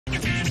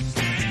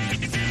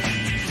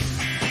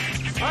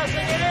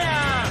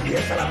Y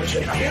está la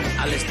presentación.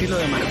 Al estilo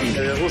de Martín.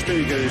 Que les guste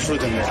y que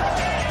disfruten de él.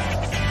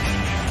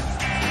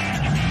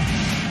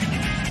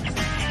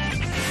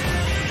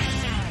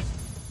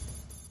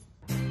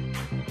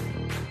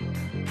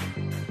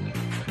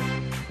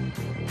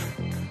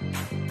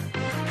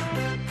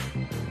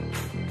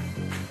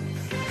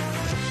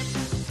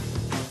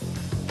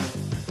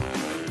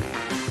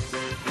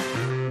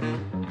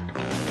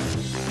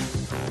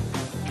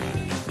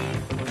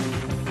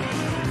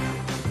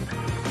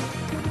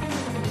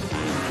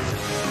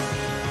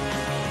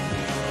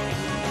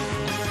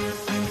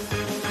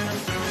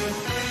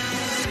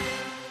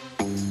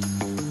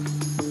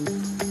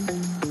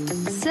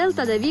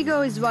 Celta de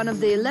Vigo is one of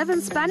the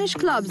 11 Spanish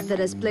clubs that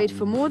has played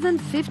for more than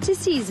 50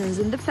 seasons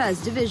in the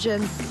first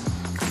division.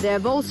 They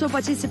have also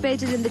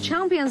participated in the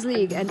Champions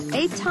League and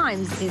 8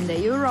 times in the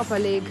Europa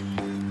League.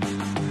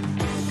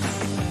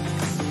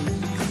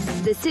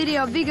 The city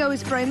of Vigo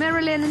is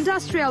primarily an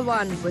industrial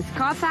one, with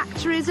car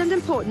factories and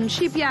important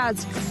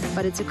shipyards,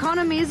 but its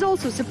economy is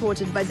also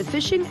supported by the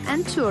fishing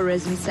and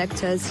tourism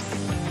sectors.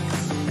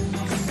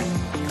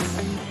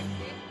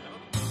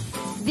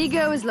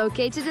 Vigo is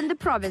located in the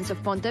province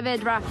of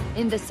Pontevedra,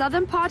 in the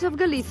southern part of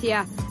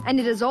Galicia, and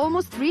it has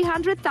almost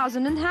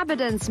 300,000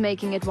 inhabitants,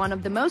 making it one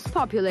of the most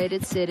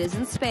populated cities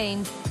in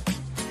Spain.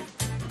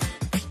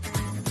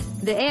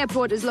 The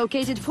airport is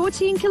located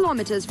 14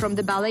 kilometers from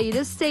the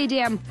Balaidos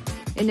Stadium.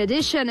 In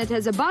addition, it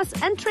has a bus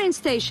and train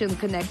station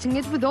connecting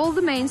it with all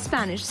the main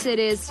Spanish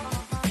cities.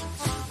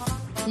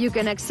 You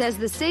can access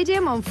the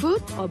stadium on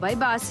foot or by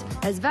bus,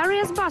 as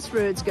various bus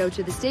routes go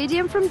to the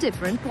stadium from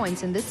different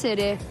points in the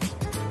city.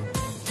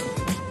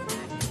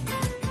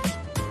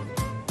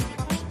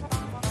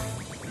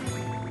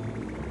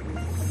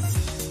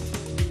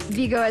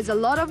 Vigo has a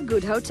lot of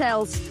good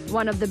hotels.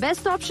 One of the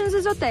best options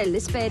is Hotel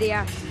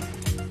Esperia.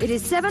 It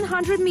is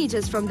 700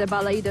 meters from the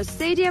Balaidos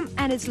Stadium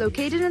and it's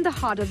located in the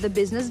heart of the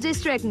business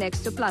district next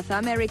to Plaza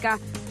America,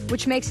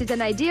 which makes it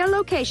an ideal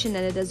location,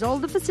 and it has all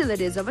the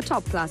facilities of a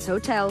top-class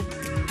hotel.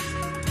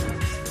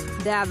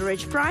 The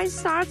average price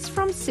starts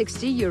from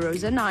 60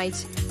 euros a night.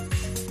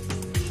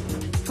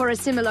 For a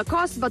similar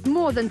cost, but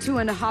more than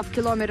 2.5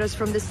 kilometers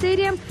from the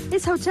stadium,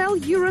 is Hotel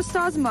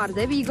Eurostar's Mar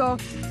de Vigo.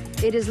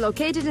 It is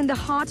located in the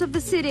heart of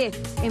the city,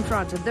 in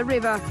front of the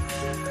river.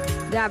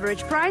 The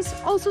average price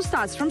also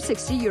starts from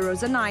 60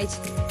 euros a night.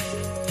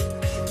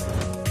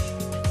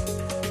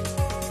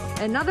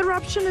 Another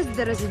option is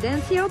the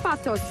Residencia Paz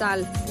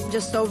Hostal,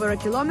 just over a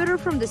kilometer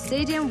from the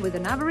stadium, with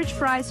an average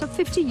price of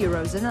 50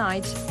 euros a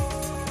night.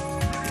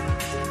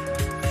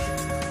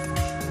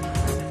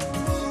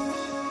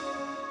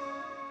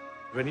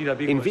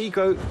 In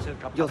Vigo,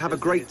 you'll have a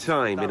great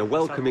time in a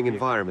welcoming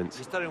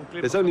environment.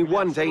 There's only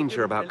one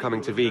danger about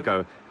coming to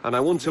Vigo, and I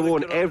want to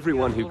warn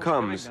everyone who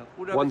comes,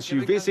 once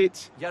you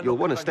visit, you'll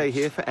want to stay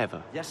here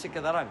forever.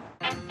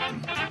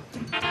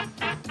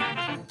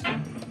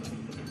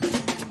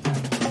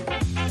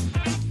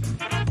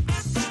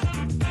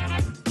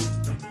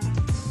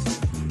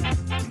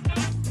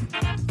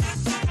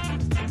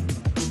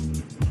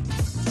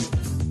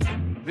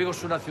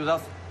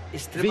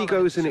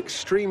 Vigo's an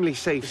extremely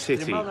safe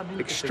city,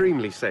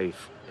 extremely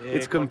safe.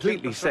 It's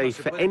completely safe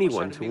for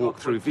anyone to walk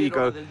through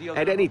Vigo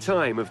at any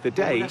time of the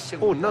day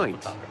or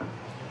night.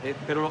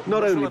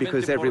 Not only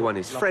because everyone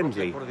is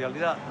friendly,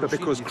 but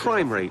because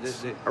crime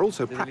rates are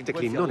also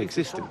practically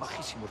non-existent.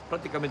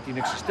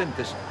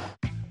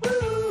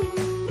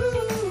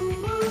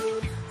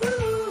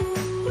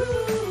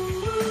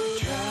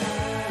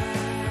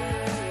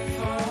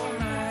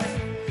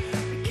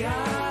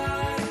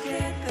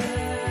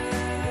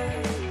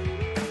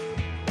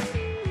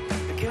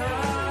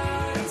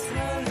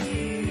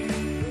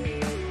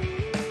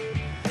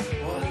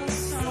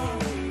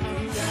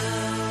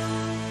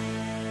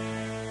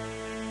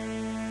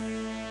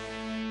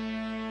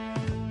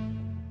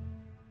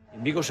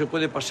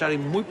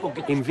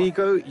 In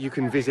Vigo, you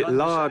can visit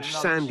large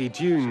sandy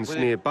dunes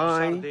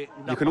nearby.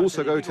 You can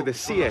also go to the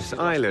CS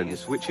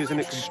Islands, which is an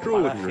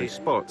extraordinary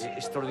spot.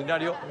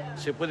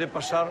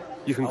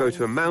 You can go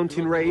to a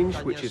mountain range,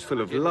 which is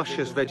full of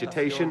luscious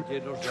vegetation,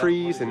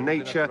 trees and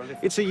nature.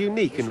 It's a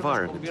unique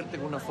environment.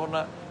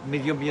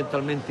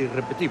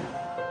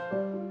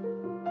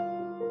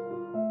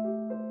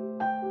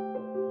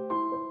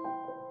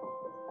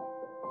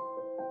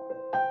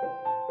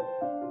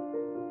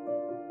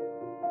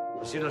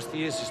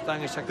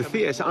 The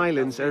CS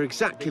Islands are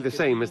exactly the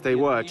same as they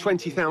were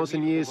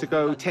 20,000 years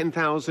ago,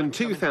 10,000,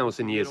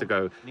 2,000 years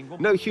ago.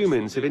 No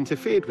humans have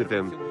interfered with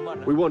them.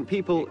 We want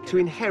people to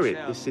inherit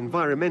this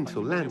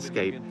environmental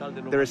landscape.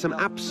 There are some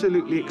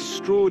absolutely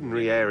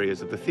extraordinary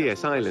areas of the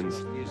CS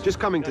Islands. Just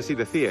coming to see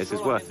the CS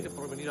is worth it.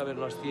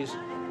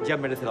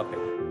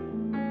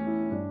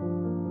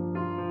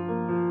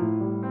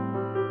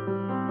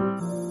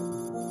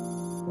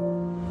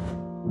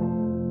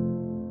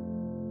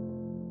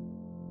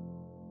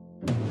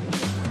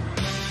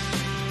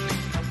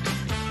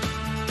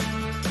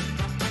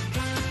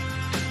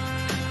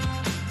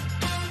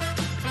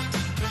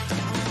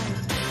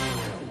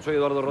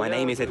 My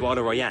name is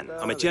Eduardo Royan.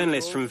 I'm a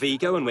journalist from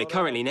Vigo, and we're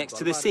currently next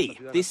to the sea.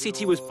 This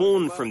city was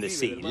born from the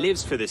sea,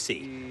 lives for the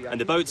sea. And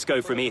the boats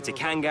go from here to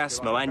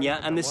Cangas,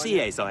 Moaña and the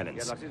Sies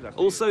Islands.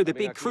 Also, the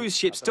big cruise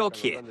ships dock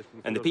here,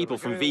 and the people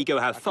from Vigo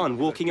have fun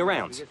walking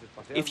around.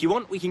 If you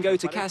want, we can go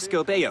to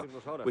Casco Bello,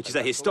 which is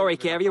a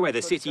historic area where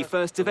the city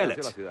first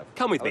developed.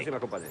 Come with me.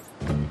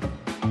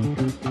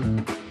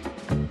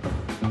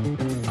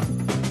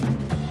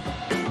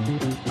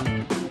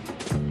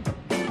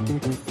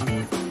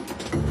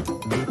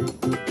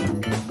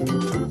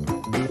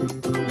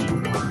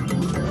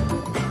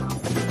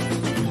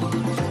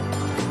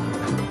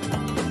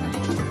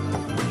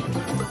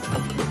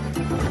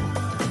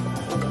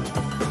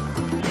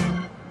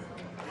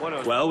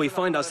 Well, we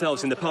find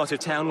ourselves in the part of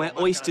town where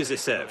oysters are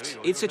served.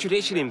 It's a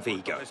tradition in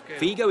Vigo.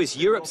 Vigo is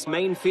Europe's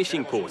main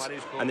fishing port,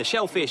 and the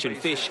shellfish and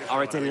fish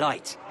are a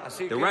delight.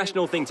 The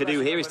rational thing to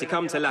do here is to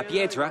come to La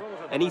Piedra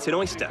and eat an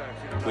oyster,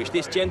 which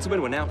this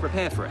gentleman will now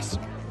prepare for us.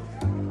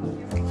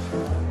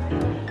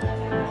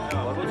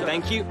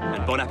 Thank you,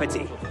 and bon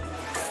appetit.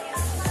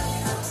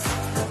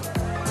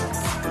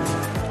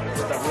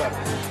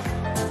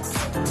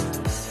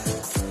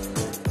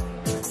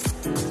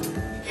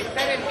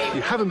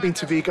 You haven't been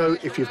to Vigo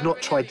if you've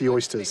not tried the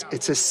oysters.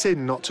 It's a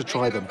sin not to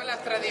try them.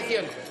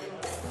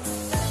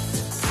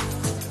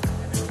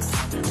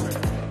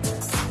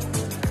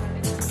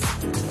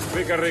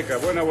 Rica,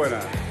 buena.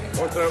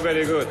 Oyster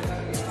very good.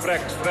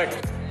 Fresh.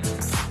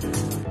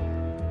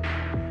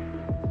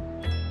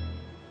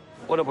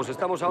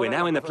 We're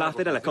now in the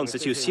Plaza de la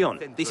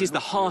Constitución. This is the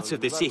heart of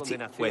the city,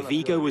 where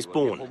Vigo was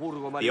born.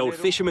 The old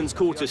fisherman's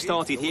quarter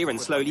started here and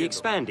slowly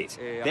expanded.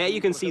 There you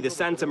can see the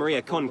Santa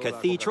Maria Con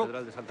Cathedral.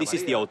 This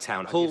is the old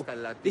town hall.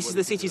 This is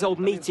the city's old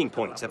meeting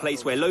point, a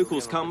place where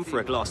locals come for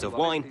a glass of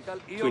wine,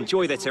 to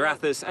enjoy their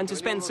terrazas and to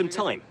spend some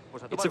time.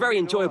 It's a very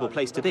enjoyable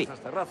place to be.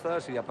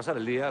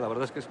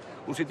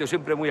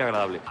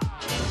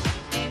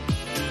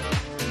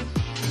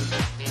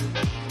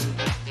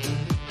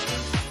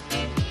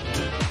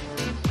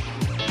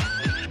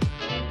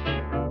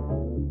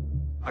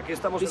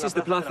 This is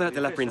the Plaza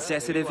de la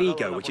Princesa de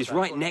Vigo, which is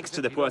right next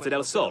to the Puerta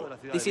del Sol.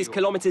 This is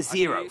kilometer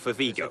zero for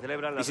Vigo.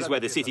 This is where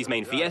the city's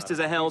main fiestas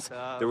are held,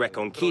 the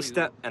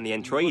Reconquista and the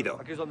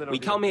Entroido. We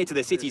come here to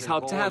the city's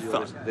hub to have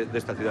fun.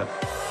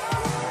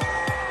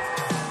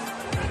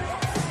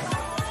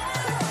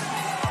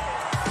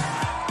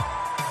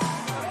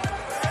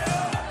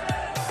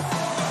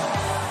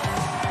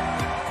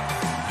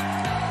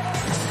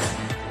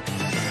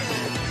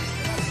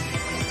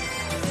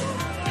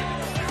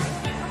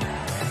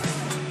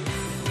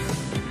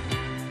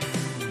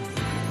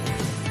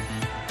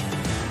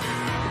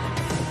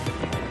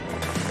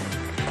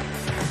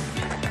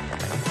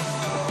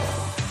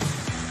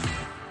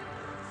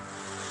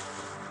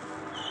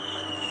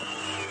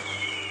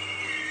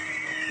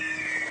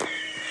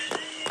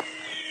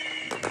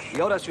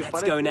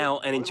 Let's go now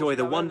and enjoy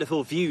the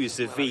wonderful views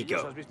of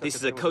Vigo. This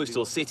is a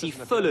coastal city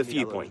full of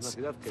viewpoints.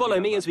 Follow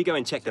me as we go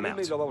and check them out.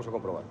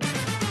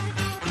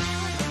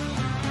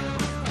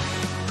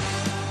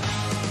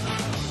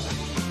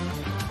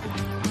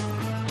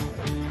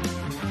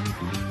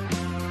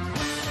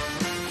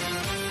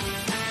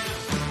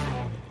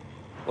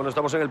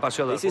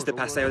 This is the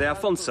Paseo de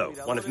Alfonso,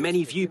 one of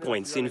many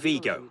viewpoints in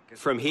Vigo.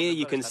 From here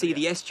you can see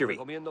the estuary.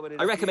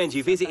 I recommend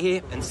you visit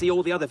here and see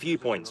all the other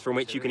viewpoints from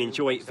which you can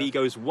enjoy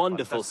Vigo's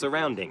wonderful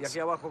surroundings.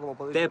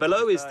 There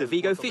below is the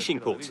Vigo fishing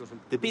port,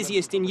 the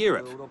busiest in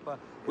Europe.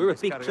 We're a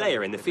big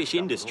player in the fish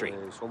industry.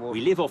 We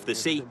live off the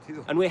sea,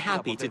 and we're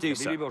happy to do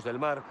so.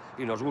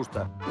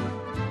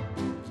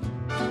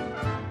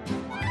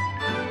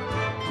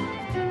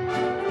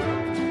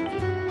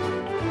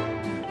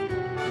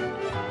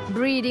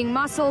 Breeding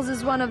mussels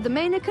is one of the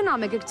main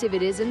economic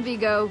activities in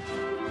Vigo.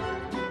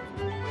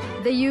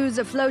 They use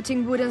a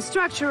floating wooden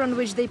structure on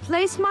which they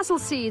place mussel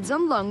seeds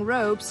on long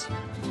ropes.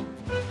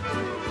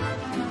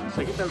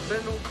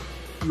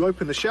 You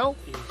open the shell,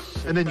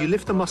 and then you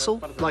lift the mussel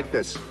like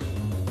this.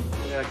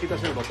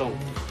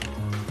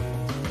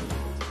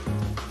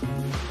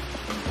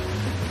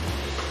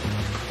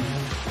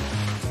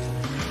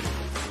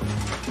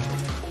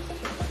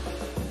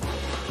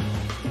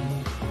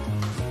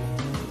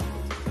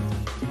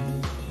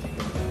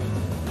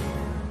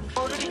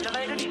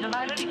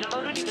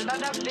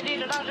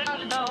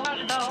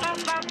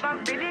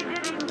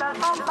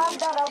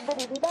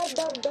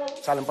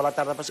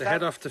 They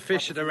head off to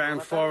fish at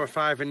around 4 or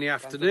 5 in the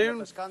afternoon.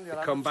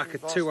 They come back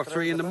at 2 or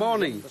 3 in the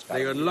morning.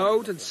 They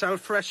unload and sell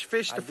fresh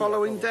fish the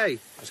following day.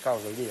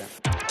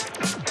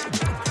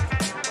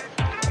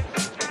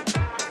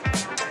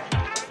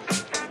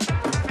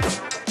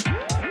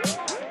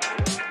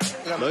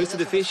 Most of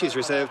the fish is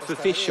reserved for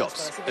fish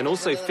shops and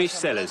also fish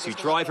sellers who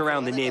drive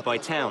around the nearby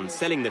towns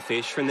selling the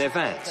fish from their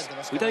vans.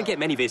 We don't get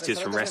many visitors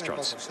from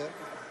restaurants.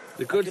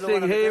 The good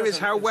thing here is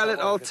how well it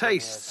all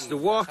tastes. The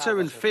water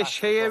and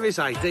fish here is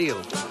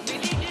ideal.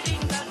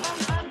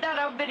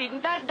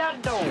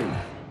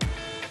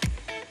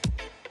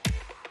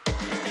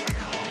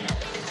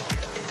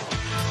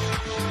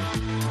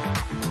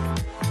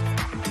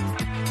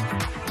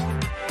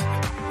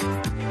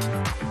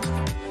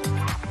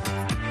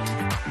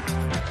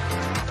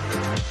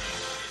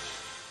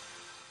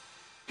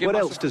 What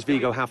else does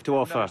Vigo have to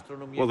offer?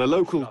 Well, the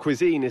local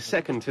cuisine is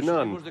second to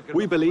none.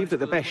 We believe that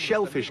the best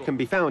shellfish can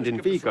be found in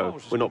Vigo.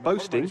 We're not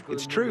boasting,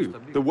 it's true.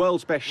 The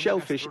world's best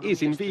shellfish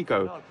is in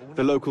Vigo.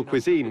 The local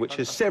cuisine, which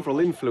has several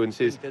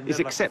influences, is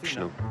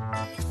exceptional.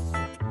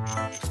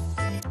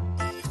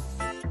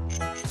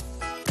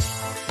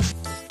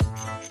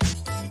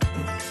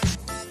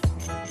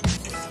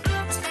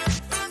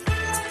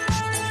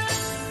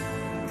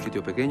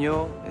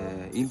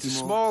 It's a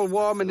small,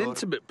 warm and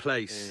intimate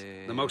place.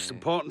 The most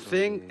important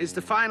thing is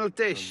the final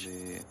dish.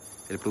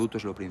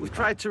 We've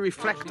tried to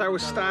reflect our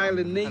style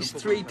in these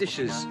three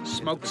dishes: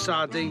 smoked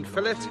sardine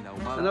fillet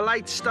and a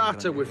light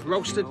starter with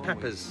roasted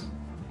peppers.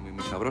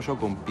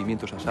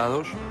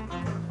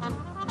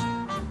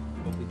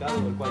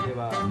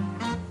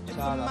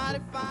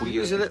 We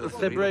use a little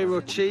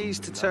Fibreiro cheese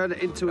to turn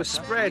it into a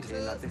spread.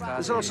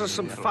 There's also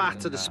some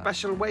fat and a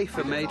special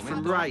wafer made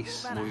from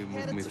rice.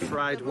 The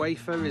fried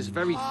wafer is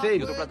very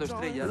thin.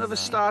 Another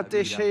star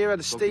dish here are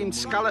the steamed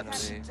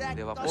scallops,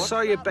 a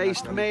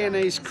soya-based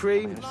mayonnaise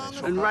cream,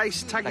 and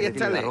rice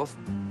tagliatelle.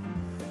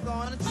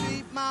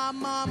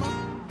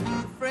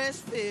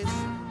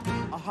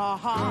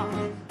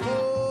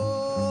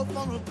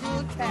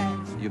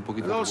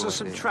 And also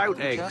some trout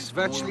eggs,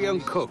 virtually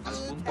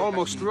uncooked,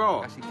 almost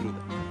raw.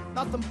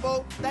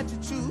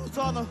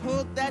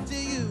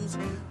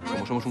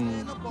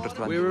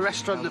 We're a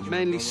restaurant that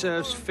mainly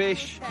serves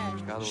fish,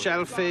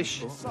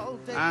 shellfish,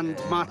 and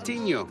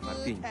martinho.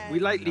 We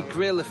lightly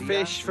grill the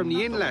fish from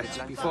the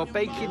inlet before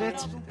baking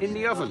it in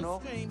the oven.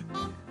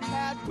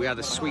 We add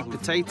a sweet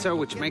potato,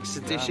 which makes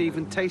the dish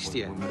even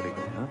tastier.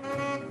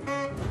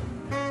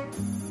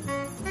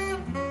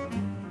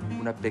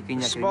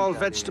 A small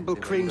vegetable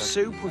cream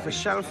soup with a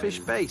shellfish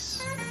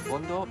base.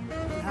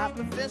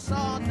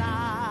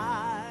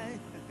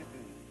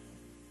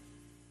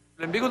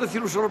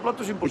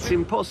 It's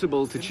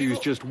impossible to choose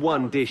just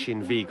one dish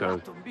in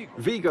Vigo.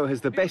 Vigo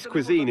has the best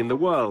cuisine in the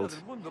world.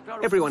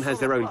 Everyone has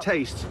their own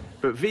tastes,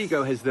 but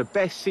Vigo has the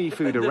best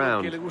seafood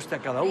around.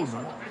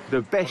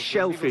 The best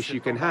shellfish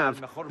you can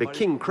have, the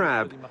king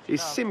crab,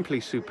 is simply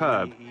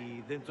superb.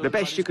 The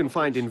best you can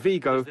find in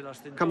Vigo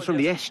comes from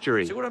the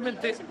estuary.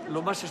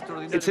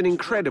 It's an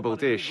incredible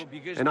dish,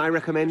 and I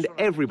recommend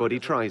everybody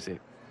tries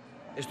it.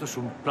 Esto es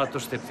un plato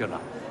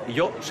excepcional, y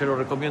yo se lo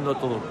recomiendo a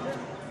todo el mundo.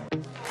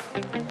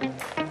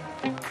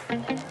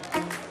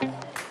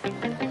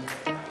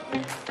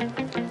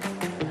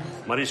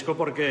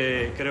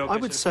 I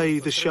would say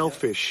the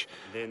shellfish,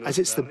 as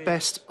it's the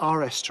best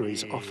our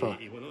estuaries offer.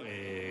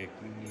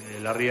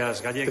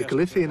 The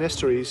Galician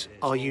estuaries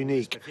are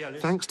unique,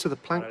 thanks to the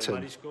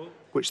plankton,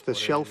 which the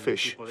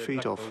shellfish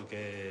feed off.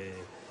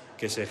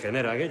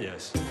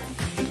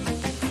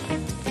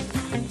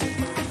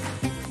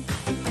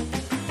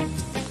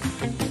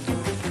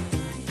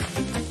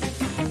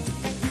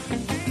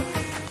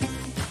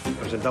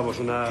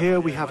 Here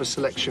we have a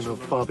selection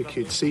of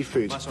barbecued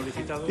seafood.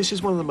 This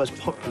is one of the most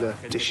popular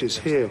dishes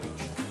here.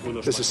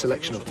 There's a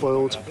selection of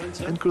boiled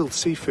and grilled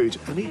seafood,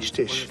 and each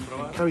dish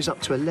carries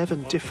up to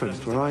 11 different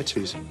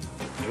varieties.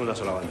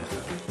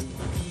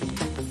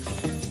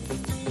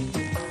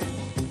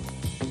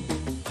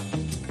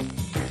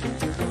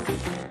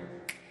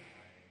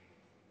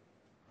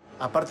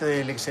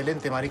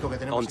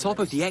 On top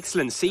of the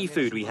excellent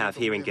seafood we have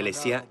here in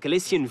Galicia,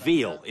 Galician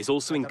veal is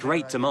also in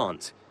great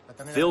demand.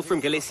 Veal from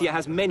Galicia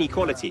has many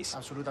qualities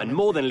and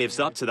more than lives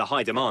up to the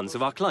high demands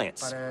of our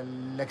clients.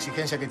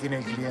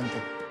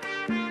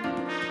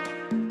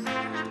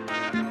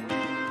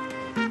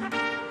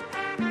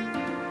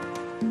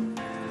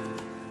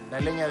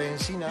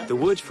 The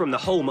wood from the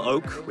holm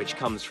oak, which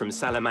comes from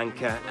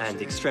Salamanca and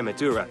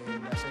Extremadura,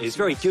 is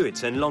very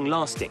good and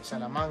long-lasting.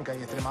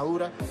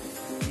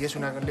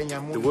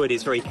 The wood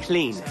is very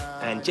clean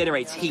and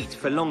generates heat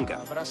for longer.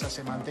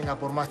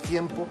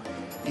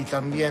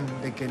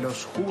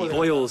 The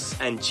oils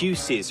and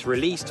juices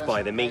released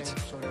by the meat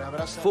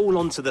fall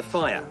onto the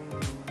fire,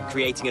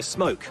 creating a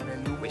smoke,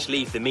 which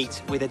leaves the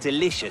meat with a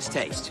delicious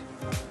taste.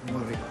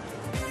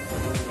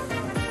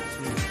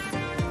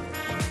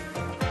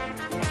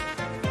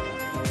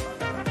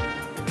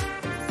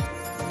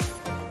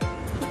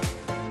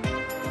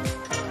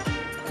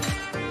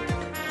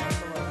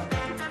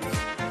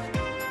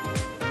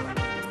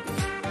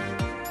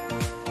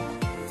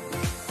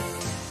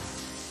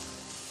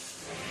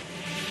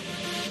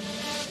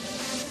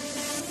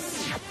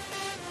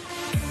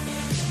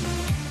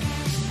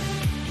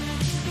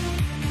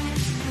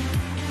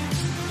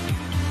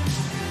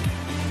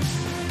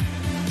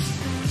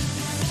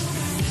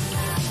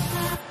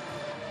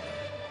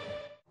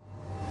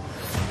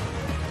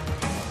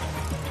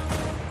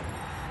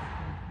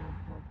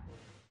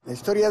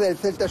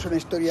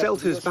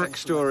 Celta's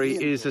backstory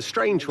is a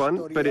strange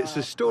one, but it's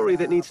a story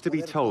that needs to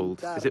be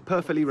told, as it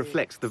perfectly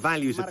reflects the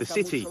values of the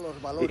city.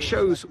 It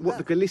shows what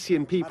the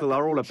Galician people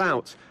are all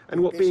about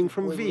and what being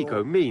from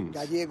Vigo means.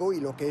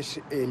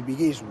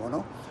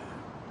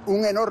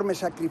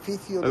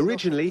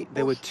 Originally,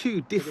 there were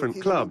two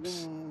different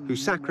clubs who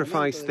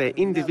sacrificed their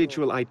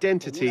individual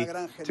identity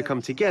to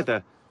come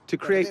together to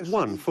create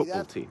one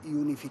football team.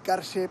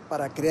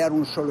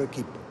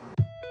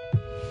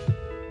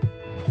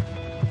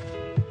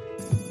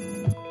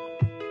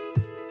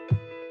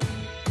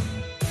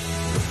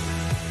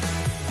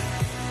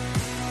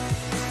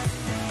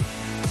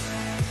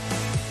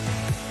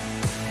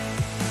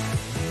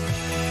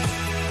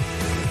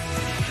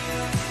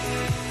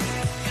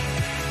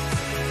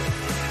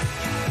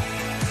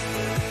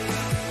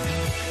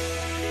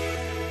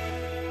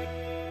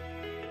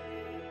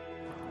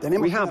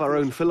 We have our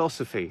own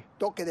philosophy,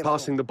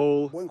 passing the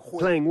ball,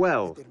 playing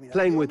well,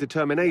 playing with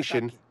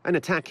determination and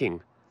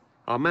attacking.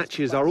 Our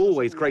matches are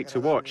always great to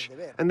watch,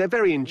 and they're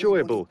very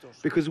enjoyable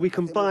because we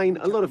combine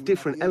a lot of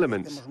different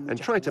elements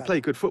and try to play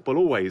good football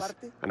always.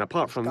 And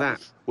apart from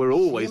that, we're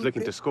always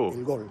looking to score.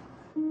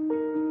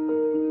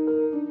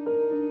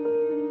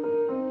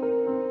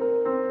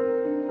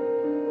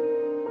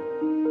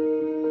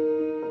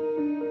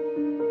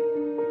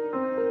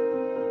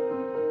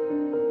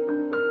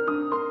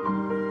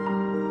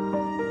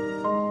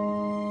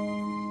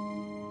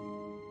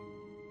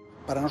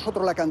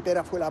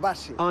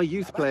 Our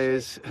youth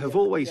players have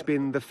always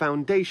been the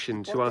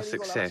foundation to our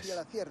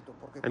success.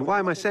 And why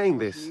am I saying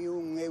this?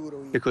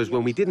 Because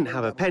when we didn't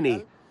have a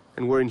penny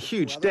and were in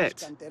huge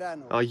debt,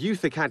 our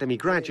youth academy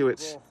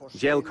graduates,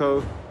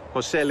 Jelko,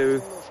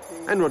 Joselu,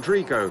 and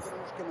Rodrigo,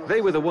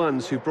 they were the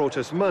ones who brought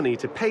us money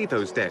to pay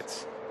those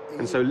debts.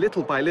 And so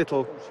little by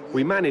little,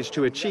 we managed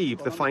to achieve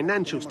the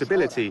financial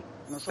stability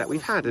that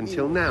we've had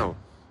until now.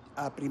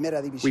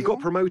 We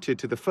got promoted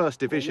to the first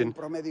division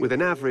with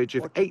an average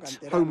of 8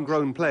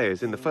 homegrown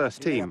players in the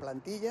first team.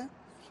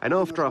 And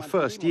after our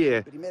first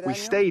year, we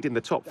stayed in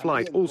the top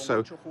flight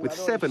also with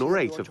 7 or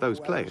 8 of those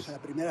players.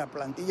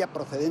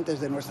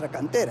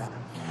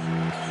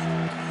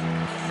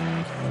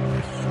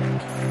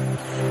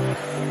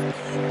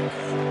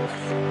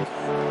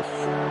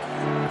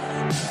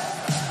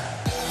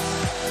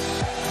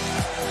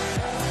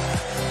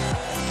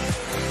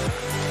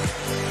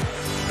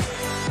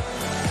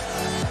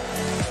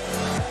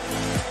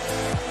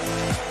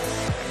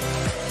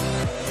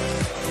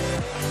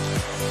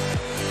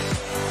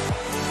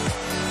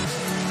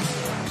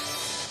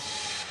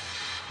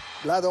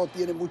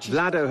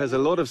 Vlado has a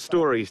lot of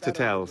stories to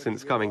tell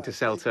since coming to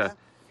Celta.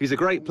 He's a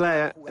great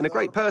player and a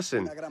great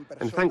person,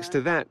 and thanks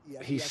to that,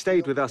 he's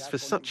stayed with us for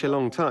such a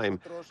long time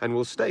and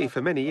will stay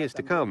for many years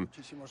to come.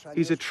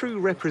 He's a true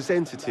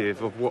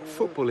representative of what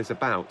football is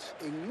about.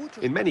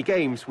 In many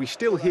games, we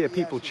still hear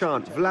people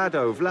chant,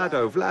 "Vlado,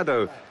 Vlado,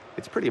 Vlado."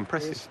 It's pretty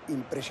impressive.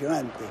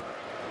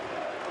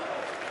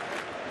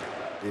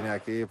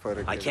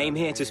 I came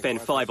here to spend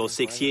 5 or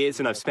 6 years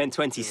and I've spent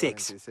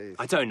 26.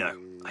 I don't know.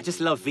 I just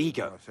love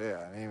Vigo.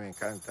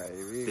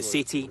 The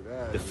city,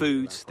 the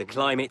food, the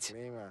climate.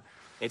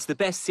 It's the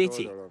best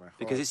city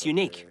because it's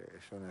unique.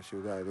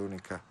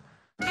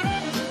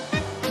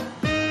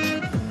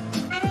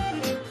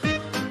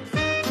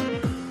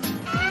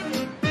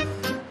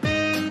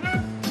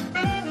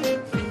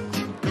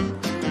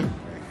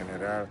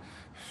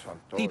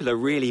 People are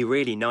really,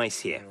 really nice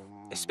here,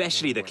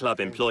 especially the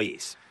club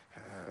employees.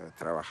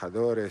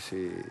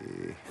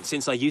 And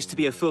since I used to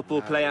be a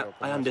football player,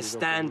 I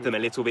understand them a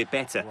little bit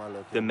better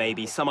than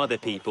maybe some other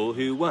people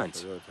who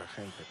weren't.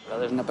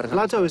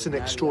 Vlado is an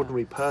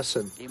extraordinary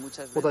person,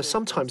 although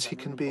sometimes he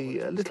can be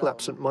a little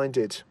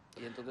absent-minded.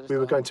 We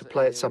were going to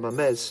play at San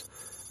Mamés,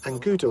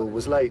 and Gudel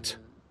was late.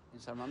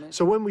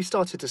 So when we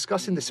started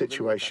discussing the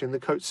situation, the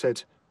coach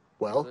said,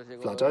 "Well,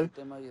 Vlado,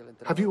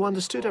 have you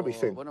understood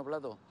everything?"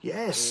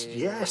 "Yes,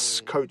 yes,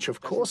 coach, of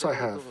course I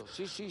have."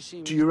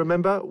 "Do you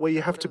remember where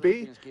you have to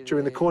be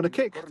during the corner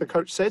kick?" the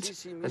coach said.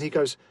 And he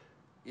goes,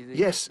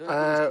 "Yes,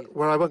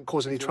 where I won't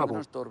cause any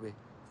trouble."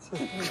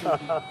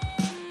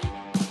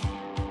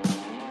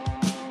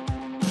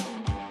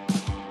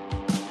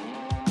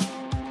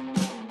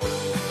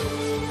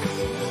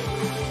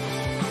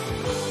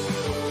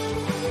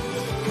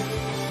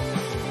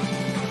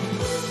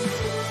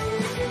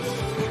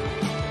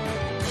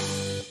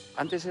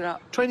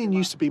 Training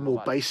used to be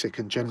more basic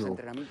and general.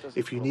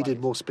 If you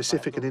needed more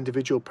specific and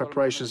individual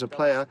preparation as a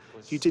player,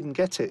 you didn't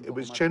get it. It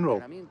was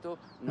general.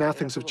 Now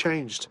things have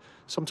changed.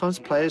 Sometimes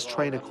players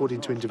train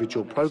according to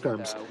individual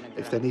programs.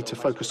 If they need to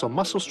focus on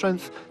muscle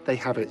strength, they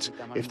have it.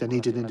 If they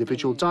need an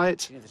individual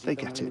diet, they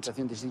get it.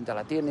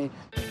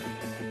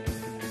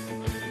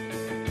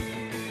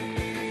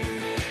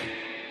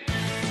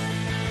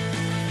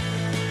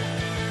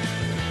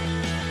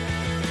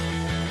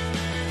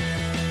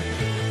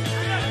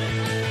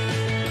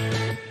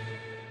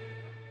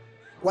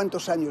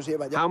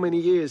 How many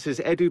years has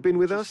Edu been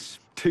with us?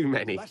 Too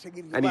many.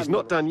 And he's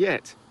not done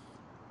yet.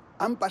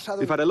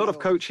 We've had a lot of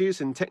coaches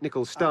and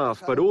technical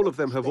staff, but all of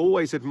them have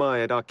always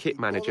admired our kit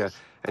manager,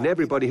 and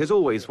everybody has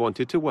always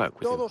wanted to work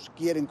with him.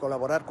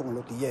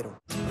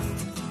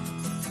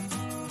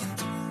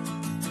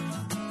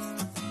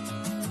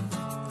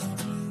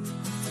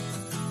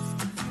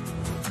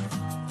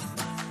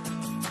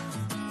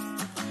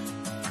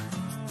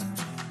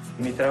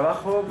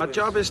 My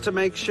job is to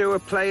make sure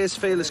players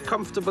feel as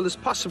comfortable as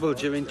possible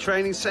during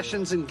training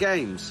sessions and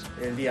games.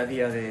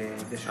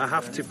 I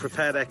have to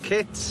prepare their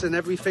kits and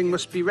everything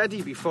must be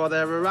ready before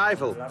their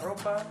arrival.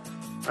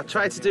 I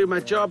try to do my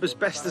job as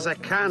best as I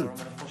can.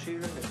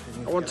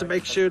 I want to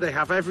make sure they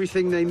have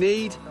everything they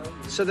need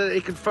so that they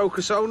can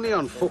focus only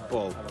on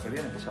football.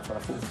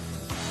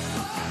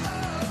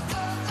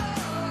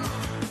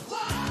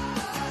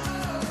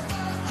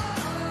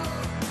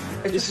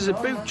 This is a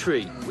boot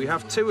tree. We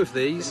have 2 of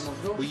these.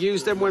 We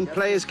use them when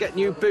players get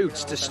new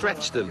boots to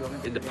stretch them.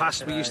 In the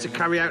past, we used to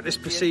carry out this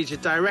procedure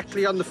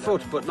directly on the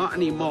foot, but not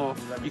anymore.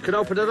 You can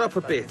open it up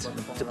a bit.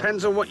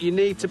 Depends on what you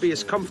need to be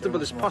as comfortable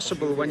as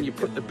possible when you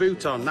put the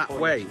boot on that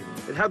way.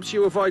 It helps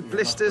you avoid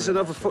blisters and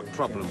other foot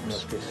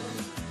problems.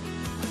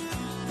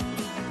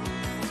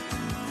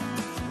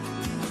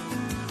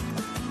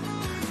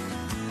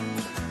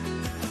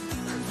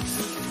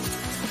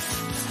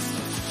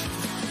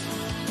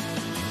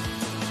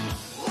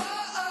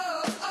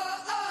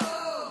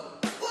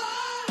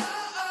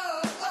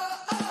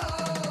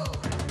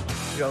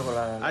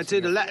 I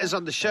do the letters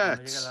on the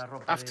shirts.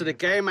 After the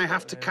game, I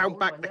have to count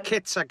back the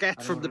kits I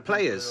get from the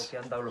players.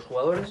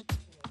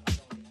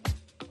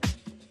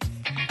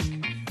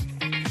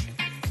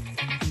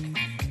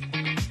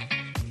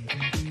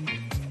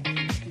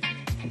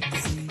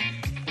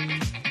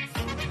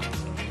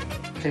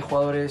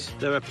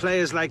 There are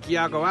players like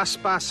Iago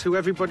Aspas who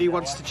everybody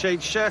wants to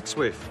change shirts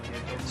with.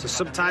 So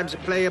sometimes a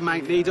player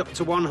might need up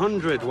to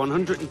 100,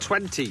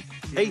 120,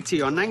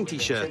 80 or 90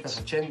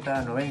 shirts.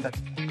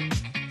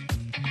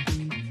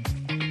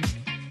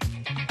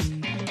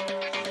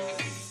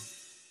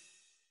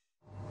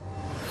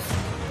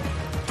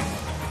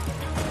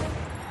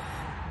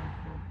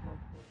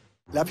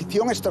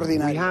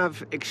 We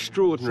have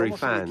extraordinary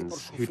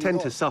fans who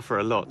tend to suffer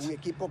a lot.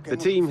 The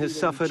team has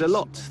suffered a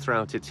lot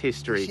throughout its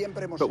history,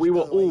 but we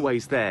were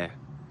always there.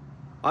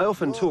 I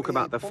often talk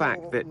about the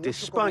fact that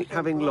despite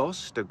having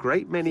lost a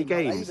great many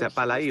games at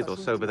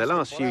Balaidos over the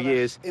last few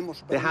years,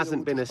 there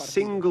hasn't been a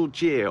single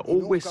jeer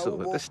or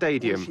whistle at the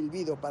stadium.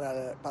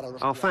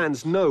 Our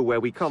fans know where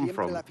we come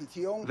from.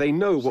 They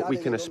know what we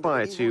can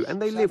aspire to,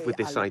 and they live with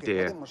this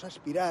idea.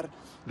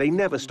 They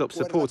never stop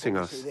supporting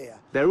us.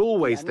 They're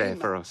always there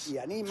for us,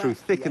 through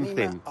thick and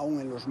thin.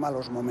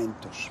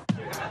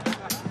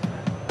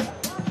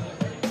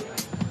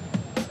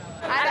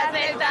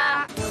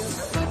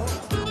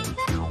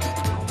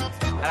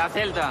 A la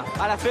Celta.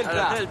 A la Celta. A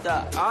la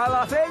Celta. A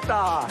la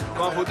Celta.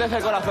 Con futeza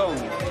de corazón.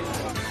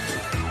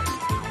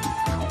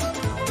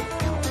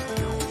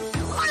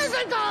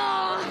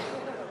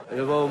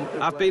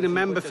 I've been a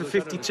member for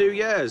 52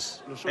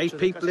 years. 8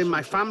 people in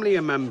my family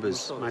are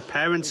members. My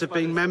parents have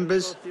been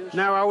members.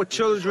 Now our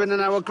children and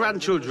our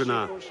grandchildren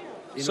are.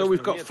 So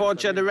we've got 4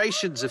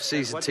 generations of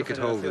season ticket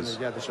holders.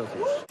 A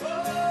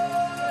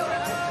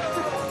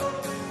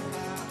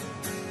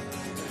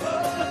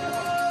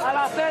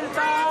la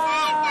Celta.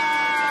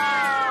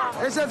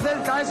 ¡Es el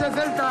Celta! ¡Es el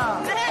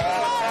Celta!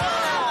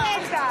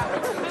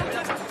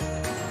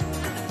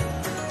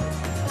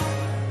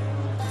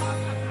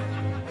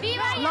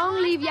 Long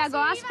live Iago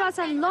Aspas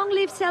and long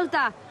live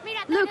Celta.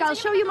 Look, I'll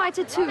show you my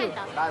tattoo.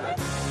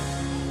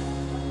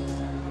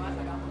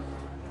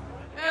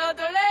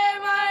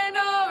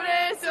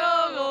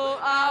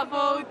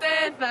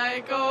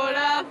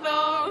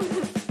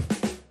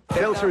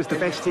 Celta is the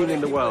best team in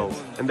the world,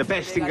 and the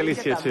best in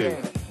Galicia too.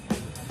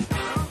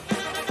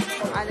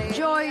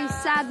 Joy,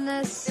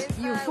 sadness,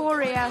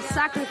 euphoria,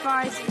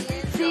 sacrifice,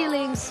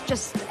 feelings,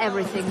 just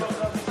everything.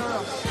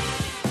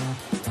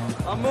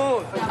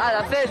 ¡Vamos! ¡A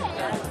la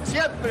Celta!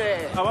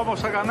 ¡Siempre! ¡La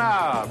vamos a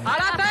ganar! ¡A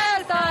la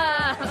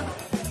Celta!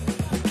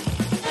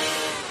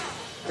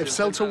 If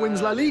Celta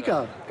wins La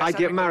Liga, I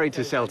get married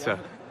to Celta.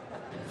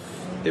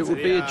 It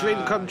would be a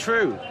dream come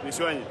true.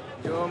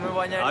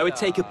 I would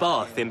take a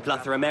bath in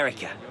Plaza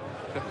America.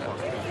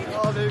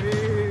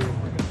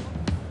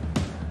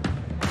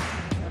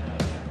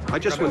 I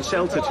just want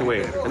Celta to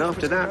win, and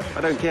after that,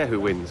 I don't care who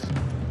wins.